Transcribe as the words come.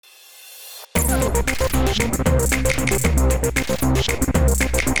Help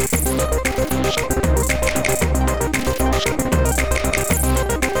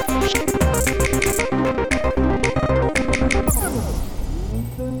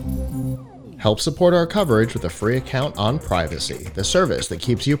support our coverage with a free account on Privacy, the service that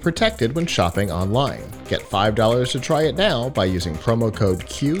keeps you protected when shopping online. Get $5 to try it now by using promo code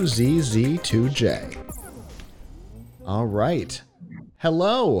QZZ2J. All right.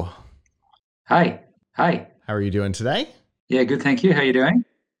 Hello. Hi. Hi. How are you doing today? Yeah, good. Thank you. How are you doing?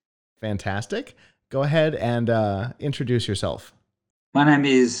 Fantastic. Go ahead and introduce yourself. My name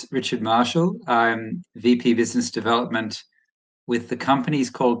is Richard Marshall. I'm VP Business Development with the company's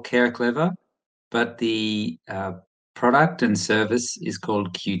called Care Clever, but the product and service is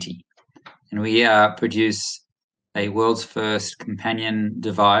called Qt. And we produce a world's first companion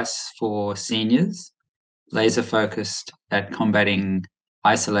device for seniors, laser focused at combating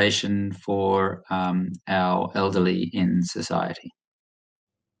isolation for our elderly in society.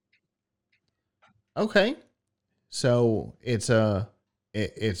 Okay. So it's a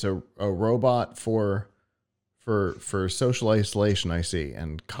robot for social isolation, I see,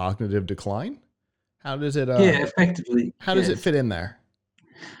 and cognitive decline. How does it Yeah, effectively, how does it yes. fit in there?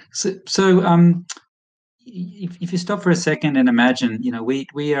 So, if you stop for a second and imagine,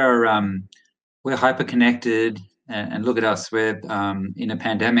 we are we're hyper connected, and look at us. We're in a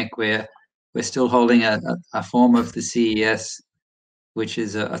pandemic where we're still holding a form of the CES, which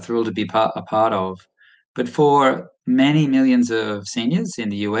is a thrill to be a part of. But for many millions of seniors in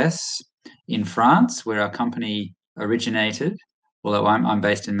the US, in France, where our company originated, although I'm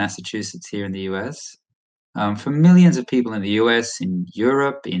based in Massachusetts here in the US, for millions of people in the US, in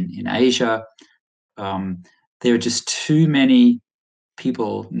Europe, in Asia, um, there are just too many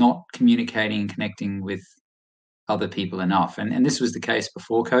people not communicating and connecting with other people enough. And this was the case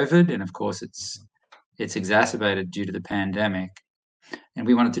before COVID, and of course it's exacerbated due to the pandemic. And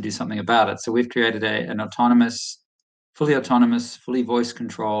we wanted to do something about it. So we've created an autonomous, fully voice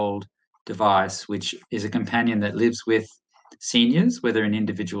controlled device, which is a companion that lives with seniors, whether in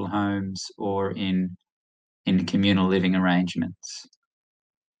individual homes or in communal living arrangements.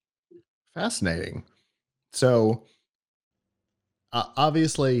 Fascinating. So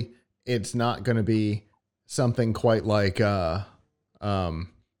obviously, it's not going to be something quite like the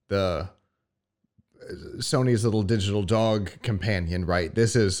Sony's little digital dog companion, right?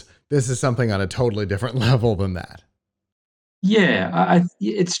 This is something on a totally different level than that. Yeah,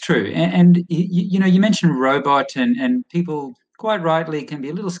 it's true. And you mentioned robot, and people quite rightly can be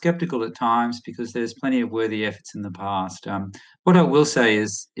a little skeptical at times because there's plenty of worthy efforts in the past. What I will say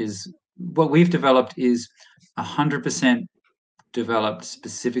is what we've developed is 100% developed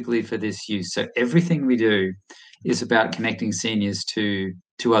specifically for this use. So everything we do is about connecting seniors to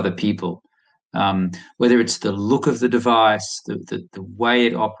other people. Whether it's the look of the device, the way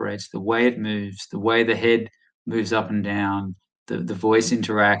it operates, the way it moves, the way the head moves up and down, the voice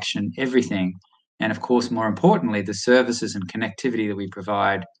interaction, everything. And of course, more importantly, the services and connectivity that we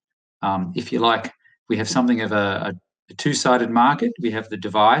provide. If you like, we have something of a two-sided market. We have the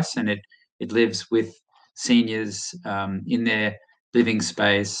device, and it lives with seniors in their living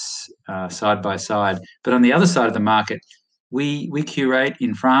space side by side. But on the other side of the market, we curate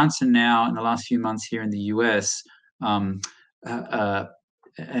in France, and now in the last few months here in the US, um,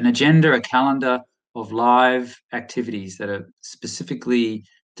 an agenda, a calendar of live activities that are specifically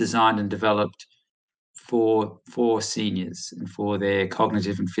designed and developed for seniors and for their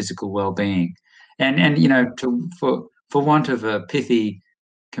cognitive and physical well-being. And for want of a pithy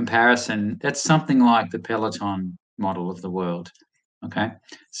comparison, that's something like the Peloton model of the world. Okay.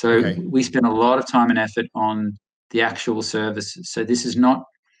 So Okay. we spend a lot of time and effort on the actual services. So this is not,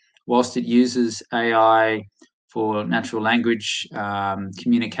 whilst it uses AI for natural language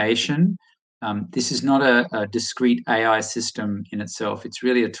communication, this is not a discrete AI system in itself. It's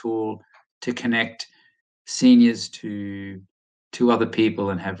really a tool to connect seniors to other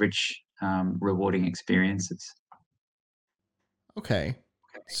people and have rich, rewarding experiences. Okay.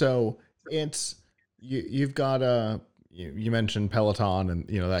 So it's you've got a you mentioned Peloton and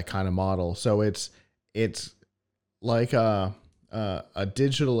that kind of model. So it's like a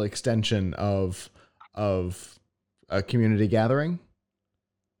digital extension of a community gathering.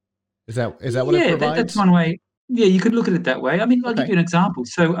 Is that what it Yeah, that's provides? one way. Yeah, you could look at it that way. I mean, I'll give Okay. you an example.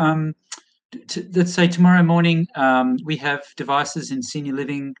 So, let's say tomorrow morning, we have devices in senior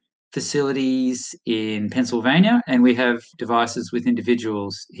living facilities in Pennsylvania, and we have devices with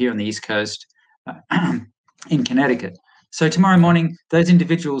individuals here on the East Coast in Connecticut. So tomorrow Okay. morning, those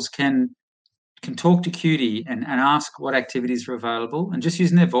individuals can can talk to Qt and ask what activities are available, and just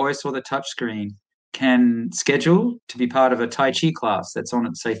using their voice or the touch screen can schedule to be part of a Tai Chi class that's on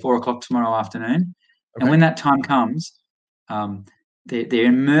at, say, 4 o'clock tomorrow afternoon. And Okay. when that time comes, um, they're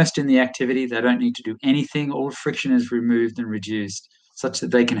immersed in the activity. They don't need to do anything. All friction is removed and reduced such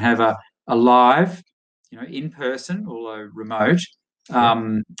that they can have a live, in person, although remote,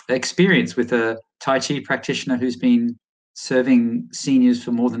 Sure. experience with a Tai Chi practitioner who's been serving seniors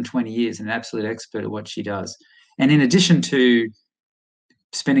for more than 20 years and an absolute expert at what she does. And in addition to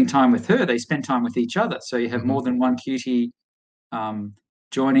spending time with her, they spend time with each other. So you have Hmm. more than one cutie um,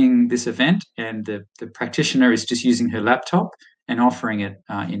 joining this event, and the practitioner is just using her laptop and offering it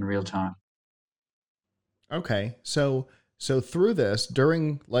in real time. Okay. So through this,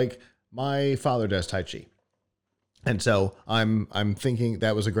 during like my father does Tai Chi. And so I'm thinking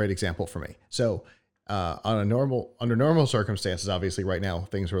that was a great example for me. So under normal circumstances, obviously right now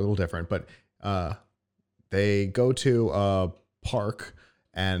things are a little different, but uh, they go to a park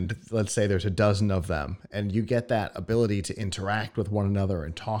and let's say there's a dozen of them, and you get that ability to interact with one another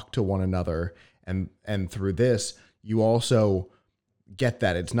and talk to one another, and through this you also get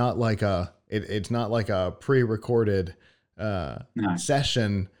that it's not like a pre-recorded No,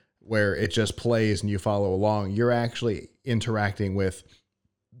 session where it just plays and you follow along. You're actually interacting with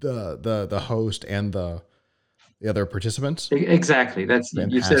the host and the other participants. exactly. That's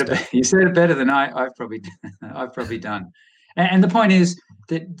you've said it. Fantastic. You said it better than I've probably I've probably done. And the point is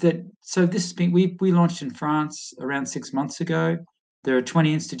that so this has been we launched in France around 6 months ago. There are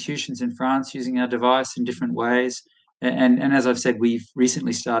 20 institutions in France using our device in different ways. And as I've said, we've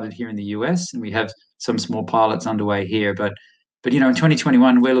recently started here in the US, and we have some small pilots underway here. But in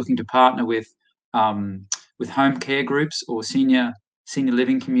 2021, we're looking to partner with home care groups or senior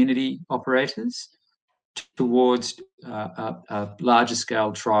living community operators towards a larger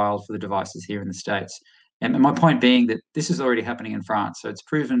scale trial for the devices here in the States. And my point being that this is already happening in France, so it's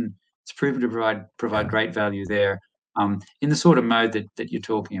proven to provide Yeah, great value there, in the sort of mode that you're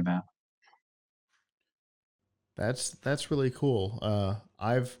talking about. that's really cool.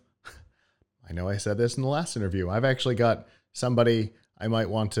 I know I said this in the last interview. I've actually got somebody I might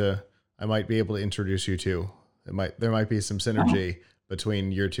be able to introduce you to. There might be some Oh, synergy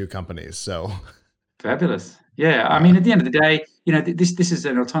between your two companies. So fabulous. Yeah, I uh, mean, at the end of the day, this is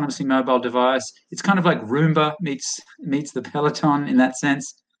an autonomously mobile device. It's kind of like Roomba meets the Peloton in that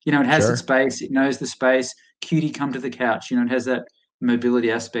sense. It has its sure. space, it knows the space. Cutie, come to the couch. It has that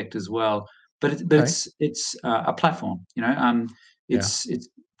mobility aspect as well. But Okay. it's a platform. Yeah. It's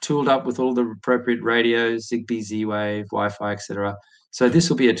tooled up with all the appropriate radios, Zigbee, Z-Wave, Wi-Fi, etc. So this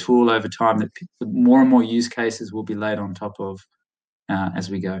will be a tool over time that more and more use cases will be laid on top of as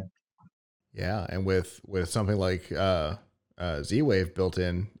we go. Yeah, and with something like Z-Wave built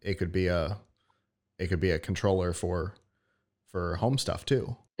in, it could be a controller for home stuff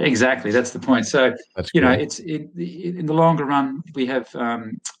too. Exactly, that's the point. So, That's cool. in the longer run, we have,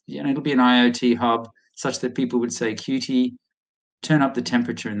 it'll be an IoT hub such that people would say, "Cutie, turn up the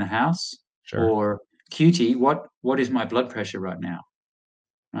temperature in the house," Sure. or "Cutie, what is my blood pressure right now?"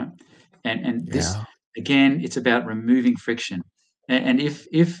 Right? And this Yeah. again, it's about removing friction. And if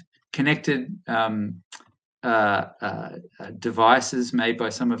connected devices made by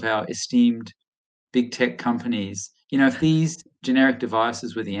some of our esteemed big tech companies, if these generic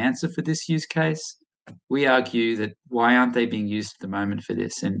devices were the answer for this use case, we argue that why aren't they being used at the moment for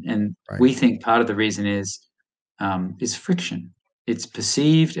this? And Right. we think part of the reason is friction. It's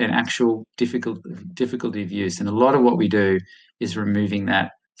perceived and actual difficulty of use, and a lot of what we do is removing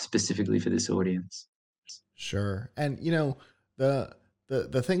that specifically for this audience. Sure. And the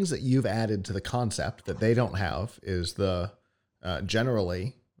the things that you've added to the concept that they don't have is the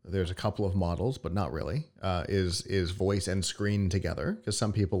generally there's a couple of models, but not really. Is voice and screen together because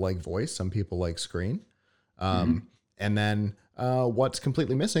some people like voice, some people like screen. Mhm. And then what's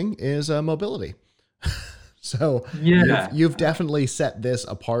completely missing is mobility. So Yeah, you've definitely set this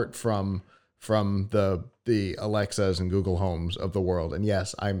apart from the Alexas and Google Homes of the world. And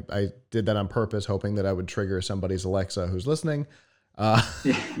yes, I did that on purpose, hoping that I would trigger somebody's Alexa who's listening. Uh,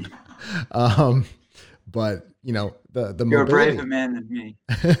 yeah. um, but the You're a braver mobility, man than me.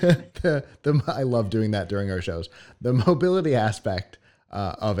 I love doing that during our shows. The mobility aspect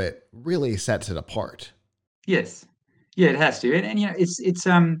of it really sets it apart. Yes, yeah, it has to, and it's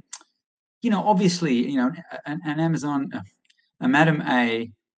obviously, an Amazon, a Madam A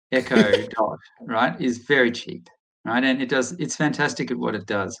Echo Dot, right, is very cheap, right, and it's fantastic at what it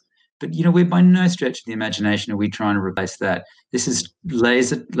does. But we're by no stretch of the imagination are we trying to replace that. This is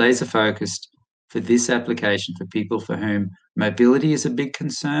laser focused for this application for people for whom mobility is a big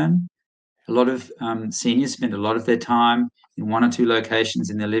concern, A lot of seniors spend a lot of their time in one or two locations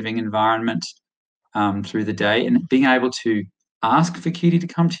in their living environment through the day, and being able to ask for QT to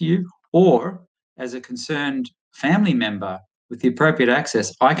come to you, or as a concerned family member with the appropriate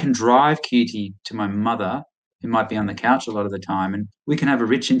access, I can drive QT to my mother, who might be on the couch a lot of the time, and we can have a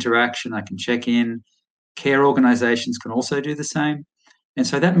rich interaction. I can check in. Care organisations can also do the same, and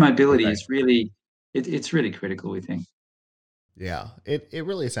so that mobility Okay. is really it's really critical, we think. Yeah, it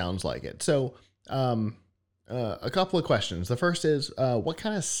really sounds like it. So, um, a couple of questions. The first is, what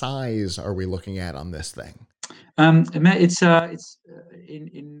kind of size are we looking at on this thing? It's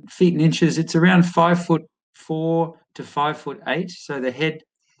in feet and inches. It's around 5'4" to 5'8". So the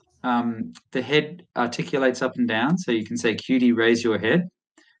head articulates up and down. So you can say "QT, raise your head."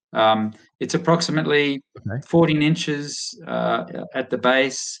 It's approximately Okay. 14 inches at the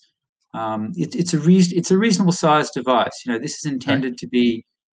base. It's a reasonable sized device. This is Okay. intended to be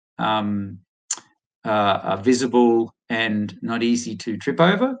um, visible and not easy to trip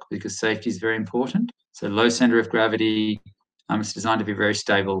over, because safety is very important. So low center of gravity. It's designed to be very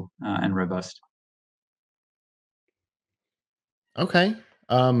stable and robust. Okay.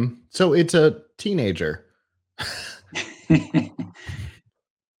 So it's a teenager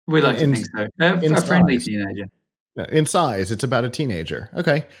We in like to in think so. in A friendly size. teenager. In size, it's about a teenager.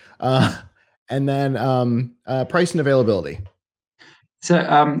 Okay. And then price and availability.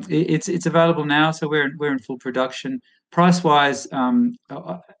 So it's available now. So we're in full production. Price wise,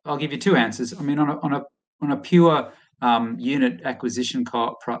 I'll give you two answers. I mean, on a pure unit acquisition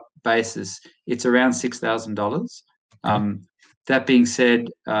basis, it's around $6,000. Okay. That being said,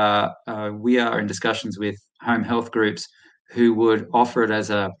 we are in discussions with home health groups who would offer it as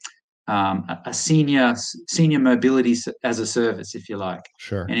a senior mobility as a service, if you like.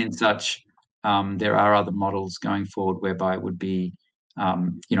 Sure. And in such, there are other models going forward whereby it would be a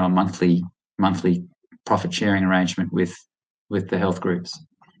monthly profit sharing arrangement with the health groups.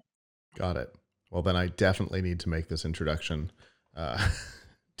 Got it. Well, then I definitely need to make this introduction uh,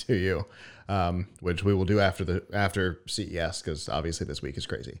 to you, which we will do after CES, because obviously this week is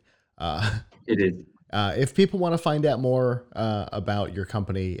crazy. Uh, It is. if people want to find out more about your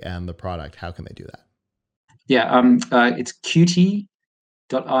company and the product, how can they do that? Yeah, it's qti.io/en.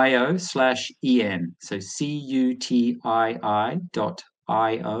 So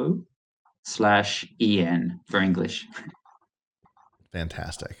CUTII.io/en for English.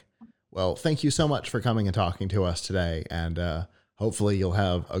 Fantastic. Well, thank you so much for coming and talking to us today, and hopefully you'll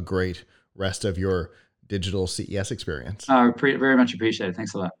have a great rest of your digital CES experience. Very much appreciated.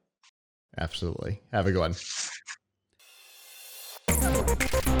 Thanks a lot. Absolutely. Have a good one.